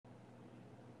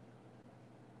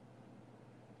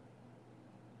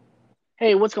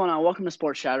Hey, what's going on? Welcome to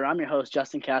Sports Chatter. I'm your host,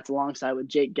 Justin Katz, alongside with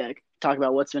Jake Geck, talk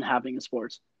about what's been happening in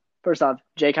sports. First off,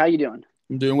 Jake, how you doing?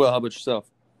 I'm doing well. How about yourself?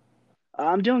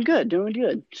 I'm doing good, doing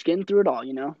good. Just getting through it all.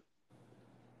 All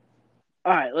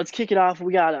right, let's kick it off.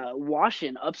 We got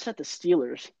Washington upset the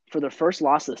Steelers for their first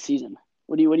loss of the season.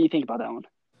 What do you think about that one?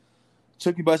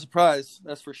 Took me by surprise,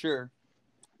 that's for sure.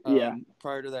 Yeah,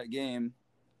 Prior to that game,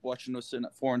 Washington was sitting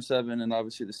at 4-7, and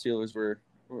obviously the Steelers were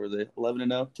they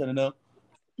 11-0, 10-0,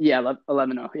 yeah,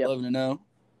 11-0. Yep. 11-0.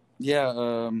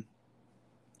 Yeah.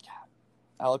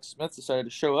 Alex Smith decided to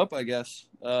show up, I guess.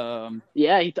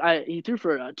 Yeah, he threw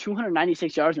for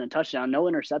 296 yards and a touchdown, no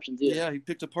interceptions either. Yeah, he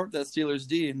picked apart that Steelers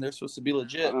D, and they're supposed to be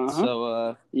legit. Uh-huh.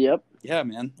 So, Yep. yeah,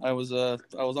 man, I was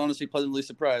honestly pleasantly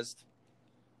surprised.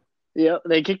 Yep.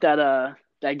 They kicked that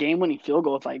game-winning field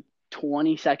goal with like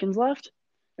 20 seconds left.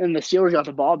 And the Steelers got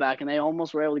the ball back, and they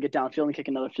almost were able to get downfield and kick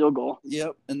another field goal.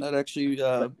 Yep, and that actually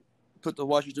put the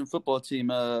Washington football team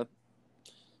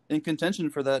in contention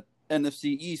for that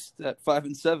NFC East at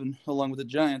 5-7, along with the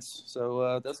Giants.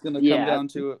 So that's going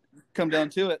to come down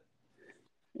to it.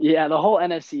 Yeah, the whole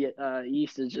NFC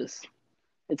East is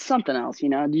it's something else.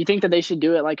 Do you think that they should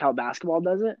do it like how basketball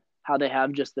does it? How they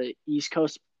have just the East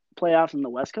Coast playoffs and the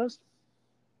West Coast?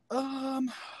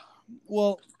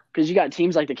 Well, because you got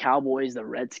teams like the Cowboys, the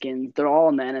Redskins. They're all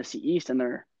in the NFC East, and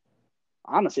they're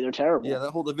terrible. Yeah,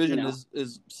 that whole division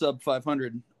is sub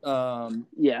 500.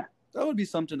 Yeah, that would be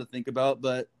something to think about.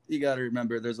 But you got to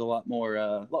remember, there's a lot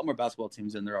more basketball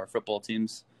teams than there are football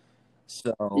teams.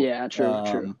 So yeah,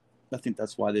 true. I think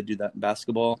that's why they do that in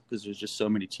basketball, because there's just so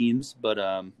many teams. But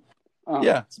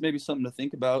yeah, it's maybe something to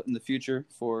think about in the future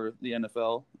for the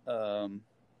NFL.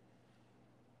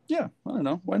 Yeah, I don't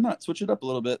know. Why not switch it up a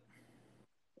little bit?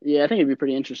 Yeah, I think it'd be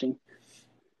pretty interesting.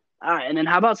 All right, and then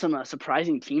how about some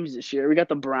surprising teams this year? We got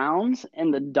the Browns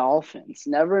and the Dolphins.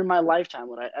 Never in my lifetime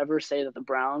would I ever say that the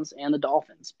Browns and the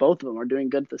Dolphins, both of them, are doing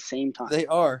good at the same time. They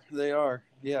are.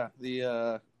 Yeah,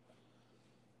 the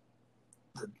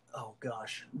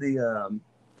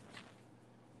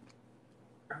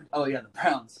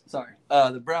Browns. Sorry,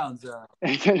 the Browns.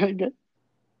 Good.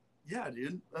 Yeah,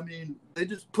 dude. I mean, they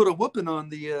just put a whooping on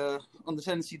the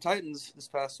Tennessee Titans this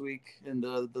past week, and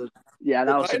that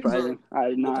was surprising. I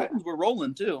did not. The Titans were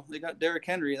rolling too. They got Derrick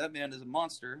Henry. That man is a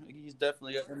monster. He's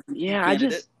definitely a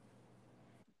candidate.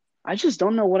 I just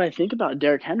don't know what I think about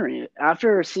Derrick Henry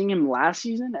after seeing him last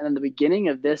season and in the beginning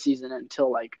of this season until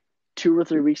like 2 or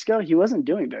 3 weeks ago. He wasn't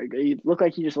doing very good. He looked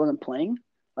like he just wasn't playing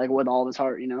like with all of his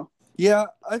heart. Yeah,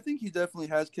 I think he definitely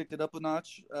has kicked it up a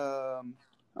notch.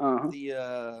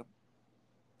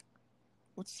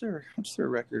 What's their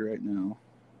record right now?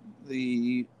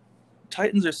 The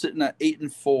Titans are sitting at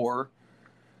 8-4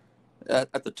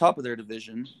 at the top of their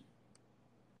division.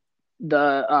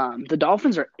 The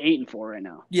Dolphins are 8-4 right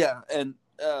now. Yeah, and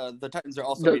the Titans are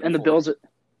also 8-4. And the Bills are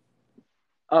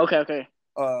okay.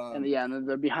 And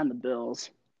they're behind the Bills.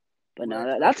 But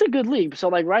no, that's a good league. So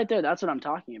like right there, that's what I'm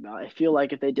talking about. I feel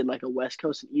like if they did like a West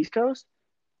Coast and East Coast,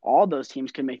 all those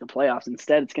teams could make the playoffs.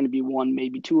 Instead, it's going to be one,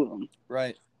 maybe two of them.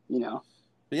 Right.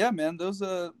 But yeah, man, those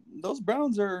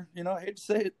Browns are, I hate to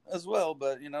say it as well,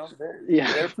 but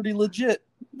they're pretty legit.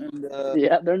 And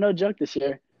they're no joke this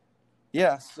year.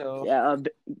 Yeah, so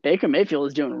Baker Mayfield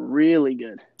is doing really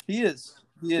good. He is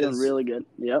doing really good.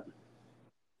 Yep.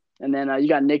 And then you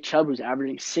got Nick Chubb, who's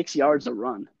averaging 6 yards a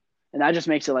run. And that just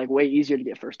makes it like way easier to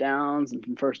get first downs. And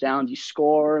from first downs, you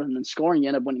score. And then scoring, you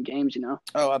end up winning games,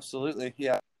 Oh, absolutely.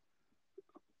 Yeah.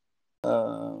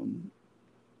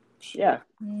 Yeah.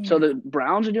 So the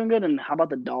Browns are doing good. And how about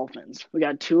the Dolphins? We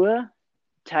got Tua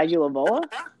Tagovailoa,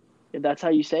 if that's how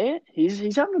you say it.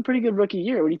 He's having a pretty good rookie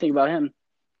year. What do you think about him?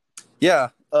 Yeah,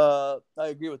 I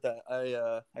agree with that.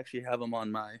 I actually have him on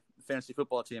my fantasy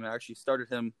football team. I actually started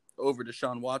him over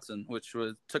Deshaun Watson, which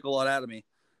took a lot out of me.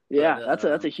 Yeah, but,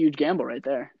 that's a huge gamble right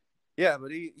there. Yeah,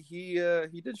 but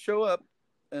he did show up,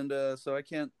 and so I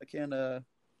can't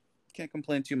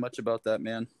complain too much about that,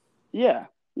 man. Yeah.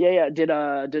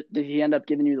 Did he end up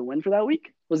giving you the win for that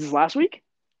week? Was this last week?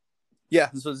 Yeah,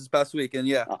 this was this past week, and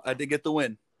I did get the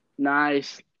win.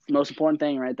 Nice. Most important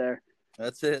thing right there.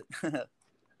 That's it.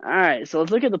 All right, so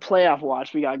let's look at the playoff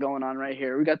watch we got going on right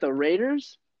here. We got the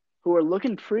Raiders, who are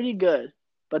looking pretty good,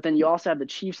 but then you also have the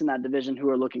Chiefs in that division who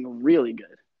are looking really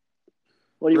good.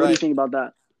 What do you think about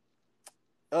that?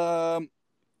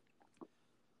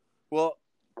 Well,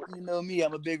 you know me,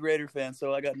 I'm a big Raider fan,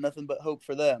 so I got nothing but hope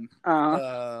for them.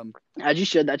 As you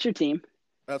should. That's your team.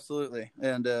 Absolutely.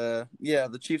 And, the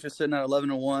Chiefs are sitting at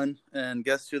 11-1, and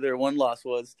guess who their one loss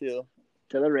was, too?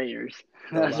 To the Raiders.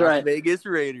 That's right. Vegas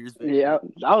Raiders. Baby. Yeah,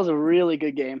 that was a really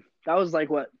good game. That was like,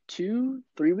 2-3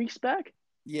 weeks back?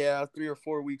 Yeah, 3 or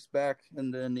 4 weeks back,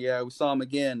 and then we saw them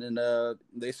again, and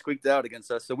they squeaked out against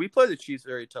us. So we play the Chiefs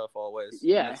very tough always, and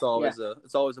Yeah, it's always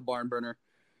a barn burner.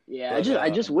 yeah. But I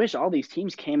just wish all these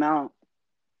teams came out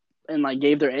and like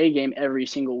gave their A game every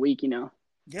single week.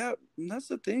 Yeah, and that's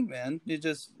the thing, man. You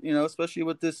just especially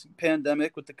with this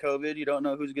pandemic, with the COVID, you don't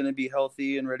know who's going to be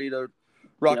healthy and ready to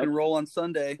rock Yep. and roll on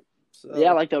Sunday. So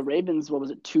yeah, like the Ravens. What was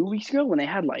it? 2 weeks ago when they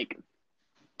had like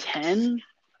 10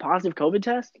 positive COVID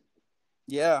tests.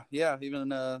 Yeah. Even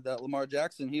that Lamar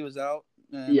Jackson, he was out,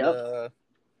 and Yep.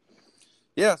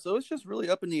 So it's just really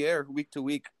up in the air week to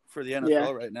week for the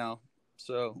NFL right now.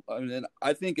 So I mean,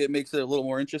 I think it makes it a little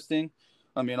more interesting.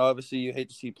 I mean, obviously, you hate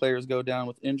to see players go down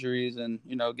with injuries and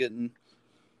getting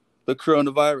the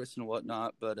coronavirus and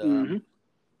whatnot, but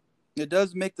it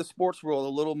does make the sports world a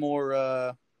little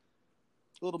more.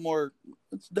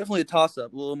 It's definitely a toss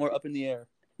up, a little more up in the air.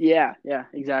 Yeah,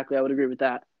 exactly. I would agree with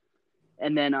that.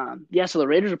 And then, so the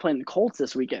Raiders are playing the Colts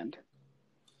this weekend.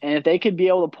 And if they could be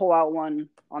able to pull out one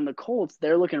on the Colts,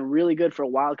 they're looking really good for a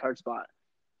wild card spot.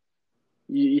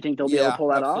 You think they'll be able to pull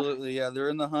that off? Absolutely. Yeah, they're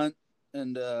in the hunt.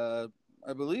 And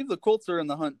I believe the Colts are in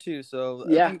the hunt too. So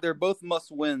I think they're both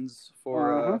must wins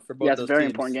for both those teams. Yeah, it's a very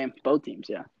important game. Both teams,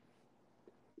 yeah.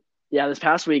 Yeah, this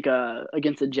past week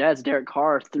against the Jets, Derek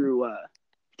Carr threw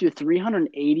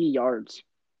 380 yards.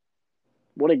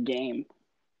 What a game.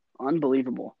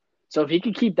 Unbelievable. So if he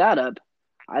could keep that up,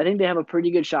 I think they have a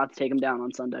pretty good shot to take him down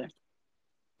on Sunday.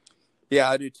 Yeah,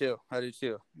 I do too.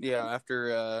 Yeah,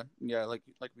 after like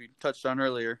we touched on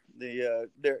earlier, the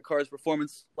Derek Carr's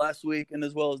performance last week, and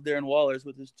as well as Darren Waller's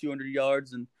with his 200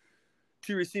 yards and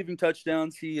 2 receiving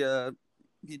touchdowns, he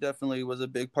definitely was a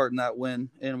big part in that win.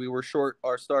 And we were short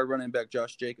our star running back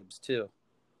Josh Jacobs too,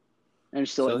 and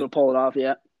still able to pull it off.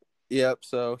 Yeah. Yep.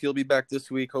 So he'll be back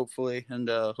this week, hopefully, and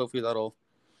hopefully that'll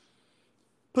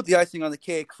put the icing on the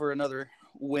cake for another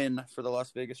win for the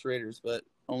Las Vegas Raiders. But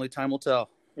only time will tell.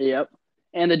 Yep.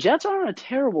 And the Jets aren't a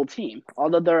terrible team,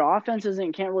 although their offense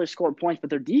can't really score points, but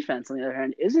their defense, on the other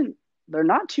hand, they're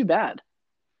not too bad.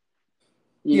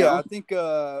 You know? I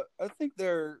think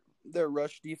their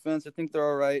rush defense, I think they're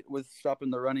all right with stopping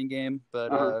the running game, but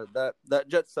that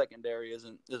Jets secondary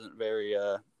isn't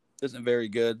very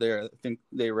good. I think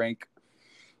they rank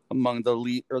among the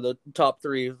elite or the top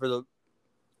 3 for the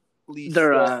least.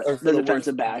 They're the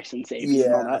defensive backs and safeties.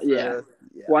 Yeah.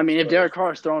 Well, I mean, if Derek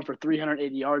Carr is throwing for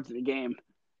 380 yards in a game,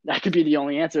 that could be the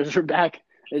only answer. Is back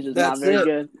is just not very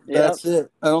good. That's it.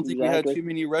 I don't think we had too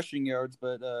many rushing yards,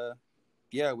 but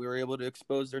we were able to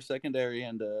expose their secondary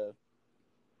and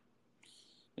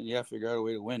figure out a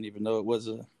way to win, even though it was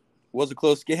a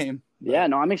close game. But... Yeah,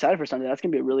 no, I'm excited for Sunday. That's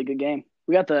gonna be a really good game.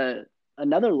 We got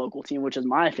another local team, which is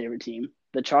my favorite team,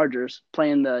 the Chargers,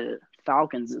 playing the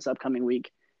Falcons this upcoming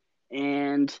week,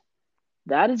 and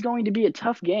that is going to be a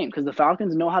tough game because the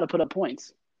Falcons know how to put up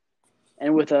points.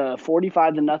 And with a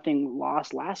 45-0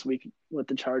 loss last week with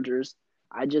the Chargers,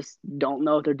 I just don't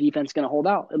know if their defense is going to hold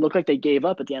out. It looked like they gave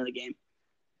up at the end of the game.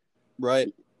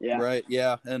 Right. Yeah. Right.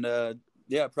 Yeah. And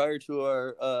prior to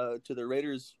our to the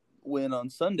Raiders win on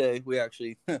Sunday, we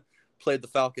actually played the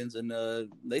Falcons and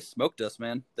they smoked us,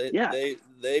 man.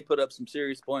 They put up some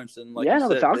serious points, and like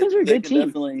the Falcons are a good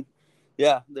team.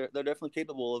 They're definitely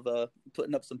capable of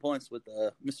putting up some points with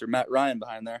Mr. Matt Ryan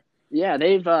behind there. Yeah,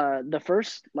 they've the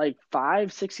first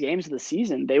 5-6 games of the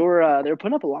season, they were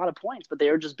putting up a lot of points, but they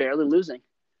were just barely losing.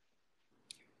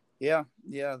 Yeah,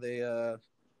 they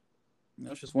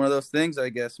it's just one of those things, I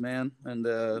guess, man. And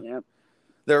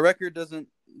their record doesn't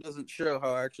show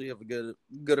how actually of a good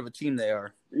of a team they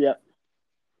are. Yep.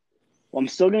 Well, I'm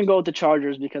still gonna go with the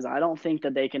Chargers because I don't think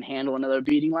that they can handle another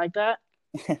beating like that.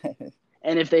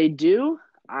 And if they do,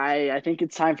 I think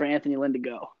it's time for Anthony Lynn to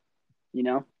go.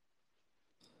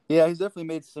 Yeah, he's definitely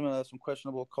made some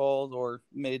questionable calls or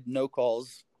made no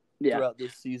calls throughout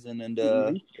this season, and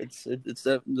it's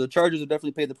the Chargers have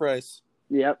definitely paid the price.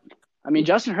 Yep. I mean,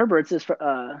 Justin Herbert's his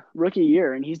rookie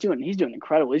year, and he's doing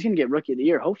incredible. He's going to get rookie of the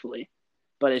year, hopefully,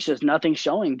 but it's just nothing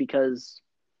showing because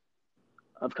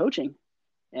of coaching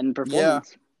and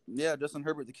performance. Yeah, Justin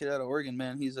Herbert, the kid out of Oregon,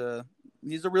 man, he's a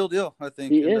real deal. I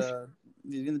think he is.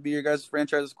 He's going to be your guys'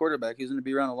 franchise's quarterback. He's going to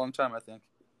be around a long time, I think.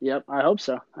 Yep, I hope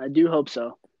so. I do hope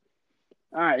so.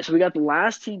 All right, so we got the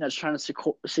last team that's trying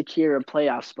to secure a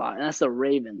playoff spot, and that's the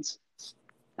Ravens.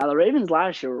 Now, the Ravens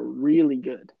last year were really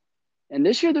good, and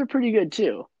this year they're pretty good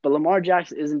too. But Lamar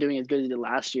Jackson isn't doing as good as he did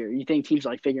last year. You think teams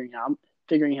are figuring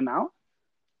him out?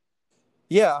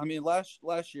 Yeah, I mean, last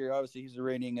year obviously he's the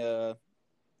reigning NFL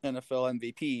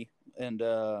MVP, and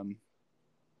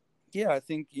I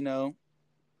think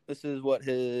this is what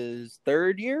his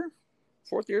 4th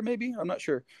year maybe. I'm not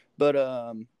sure, but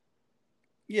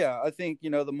Yeah, I think,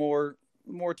 the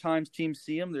more times teams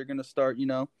see him, they're going to start,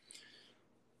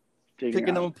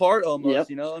 picking them apart almost.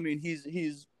 Yep. I mean,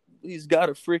 he's got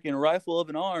a freaking rifle of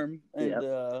an arm,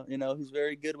 and yep. he's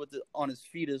very good with it on his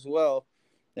feet as well.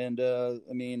 And I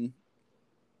mean,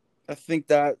 I think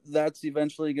that's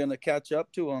eventually going to catch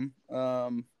up to him.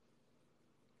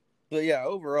 But yeah,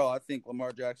 overall, I think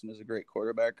Lamar Jackson is a great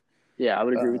quarterback. Yeah, I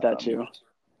would agree with that too.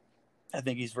 I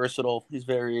think he's versatile. He's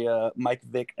very Mike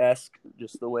Vick-esque,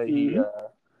 just the way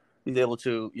he's able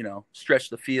to, stretch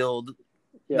the field,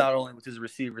 not only with his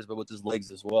receivers but with his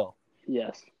legs as well.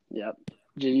 Yes. Yep.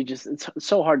 It's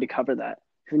so hard to cover that.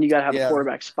 Then you got to have a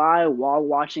quarterback spy while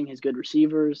watching his good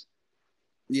receivers.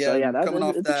 Yeah,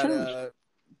 so,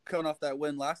 coming off that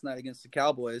win last night against the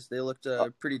Cowboys, they looked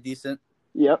pretty decent.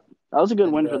 Yep, that was a good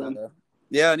win for them.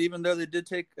 Yeah, and even though they did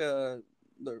take the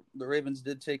Ravens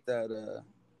did take that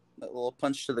little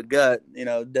punch to the gut,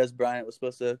 Dez Bryant was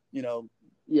supposed to,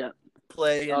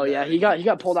 play. Oh yeah, he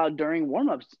got pulled out during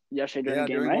warmups yesterday during the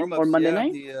game, right? Or Monday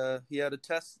night. He had a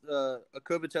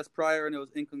COVID test prior, and it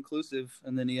was inconclusive,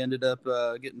 and then he ended up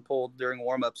getting pulled during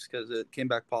warmups because it came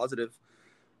back positive,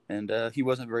 and he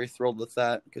wasn't very thrilled with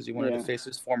that because he wanted to face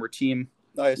his former team,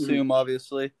 I assume,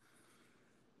 obviously.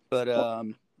 But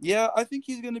I think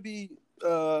he's going to be.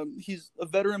 He's a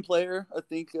veteran player. I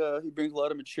think he brings a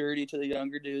lot of maturity to the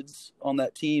younger dudes on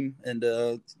that team, and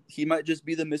he might just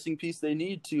be the missing piece they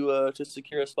need to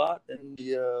secure a spot in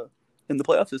the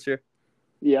playoffs this year.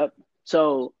 Yep.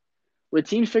 So with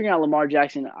teams figuring out Lamar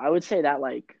Jackson, I would say that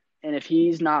and if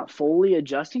he's not fully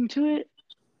adjusting to it,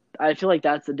 I feel like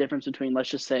that's the difference between, let's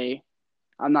just say,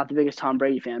 I'm not the biggest Tom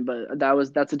Brady fan, but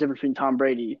that's the difference between Tom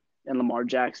Brady and Lamar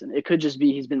Jackson. It could just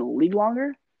be he's been in the league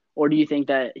longer. Or do you think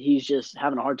that he's just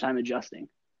having a hard time adjusting?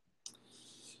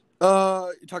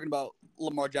 You're talking about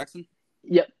Lamar Jackson?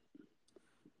 Yep.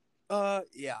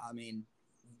 Yeah, I mean,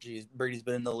 Brady's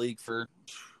been in the league for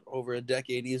over a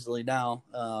decade easily now.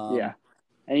 Yeah,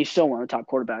 and he's still one of the top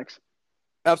quarterbacks.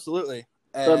 Absolutely.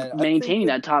 But maintaining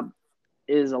that top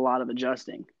is a lot of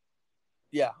adjusting.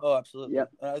 Yeah, absolutely.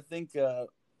 Yep. And I think a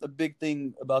big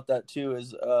thing about that, too,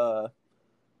 is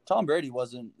Tom Brady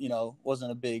wasn't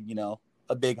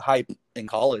a big hype in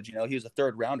college. He was a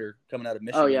third rounder coming out of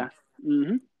Michigan. Oh yeah.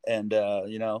 Mm-hmm. And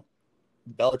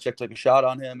Belichick took a shot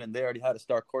on him, and they already had a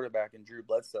star quarterback in Drew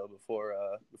Bledsoe before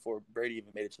Brady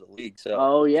even made it to the league. So.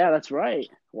 Oh yeah, that's right.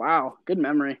 Wow, good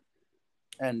memory.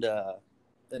 And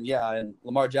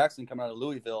Lamar Jackson coming out of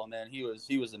Louisville, man, he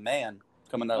was a man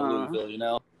coming out of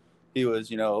Louisville. He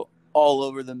was all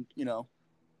over them. He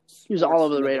was all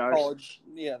over the radar.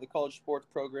 The college sports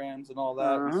programs and all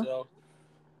that. And so.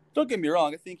 Don't get me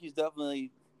wrong. I think he's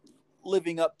definitely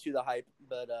living up to the hype,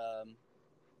 but the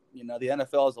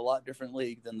NFL is a lot different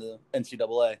league than the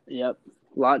NCAA. Yep,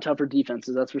 a lot tougher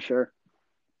defenses, that's for sure.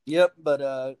 Yep,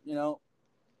 but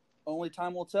only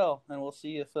time will tell, and we'll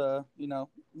see if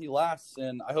he lasts,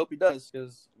 and I hope he does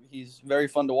because he's very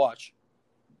fun to watch.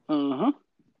 All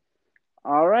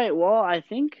right. Well, I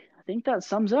think that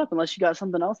sums up. Unless you got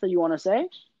something else that you want to say.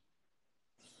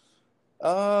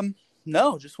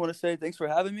 No, just want to say thanks for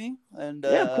having me. And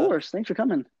yeah, of course. Thanks for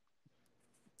coming.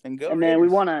 And go. And man, we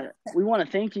want to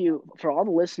thank you for all the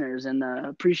listeners and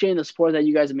appreciating the support that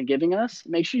you guys have been giving us.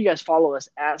 Make sure you guys follow us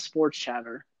at Sports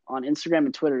Chatter on Instagram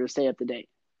and Twitter to stay up to date.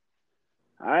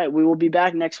 All right, we will be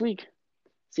back next week.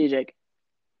 See you, Jake.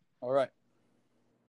 All right.